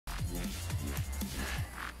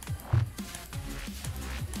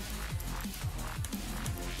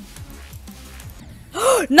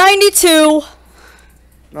92.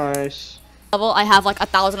 Nice. Level, I have like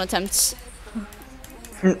 1,000 attempts.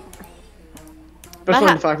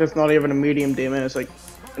 Especially the fact that it's not even a medium demon, it's like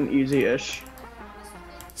an easy-ish.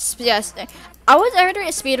 Yes, I was ordering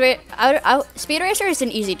a speed racer is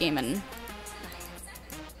an easy demon.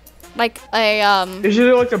 Like a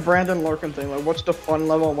Usually like the Brandon Larkin thing, like what's the fun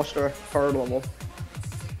level and what's the hard level?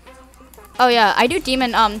 Oh yeah, I do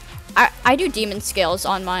demon I do demon scales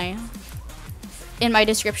on my in my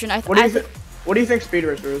description. What do you think Speed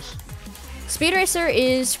Racer is? Speed Racer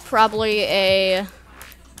is probably a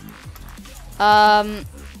 2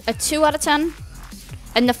 out of 10.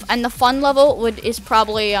 And the fun level is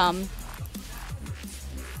probably hold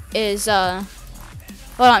on,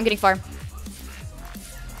 I'm getting far.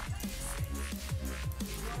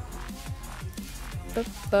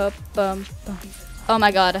 Oh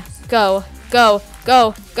my god. Go. Go.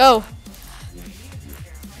 Go. Go.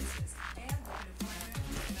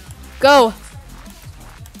 Go.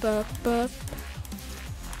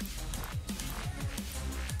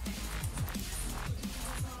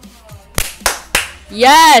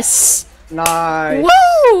 Yes! Nice.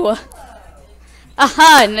 Woo!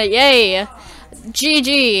 Aha! Yay!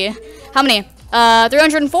 GG. How many?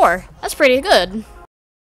 304. That's pretty good.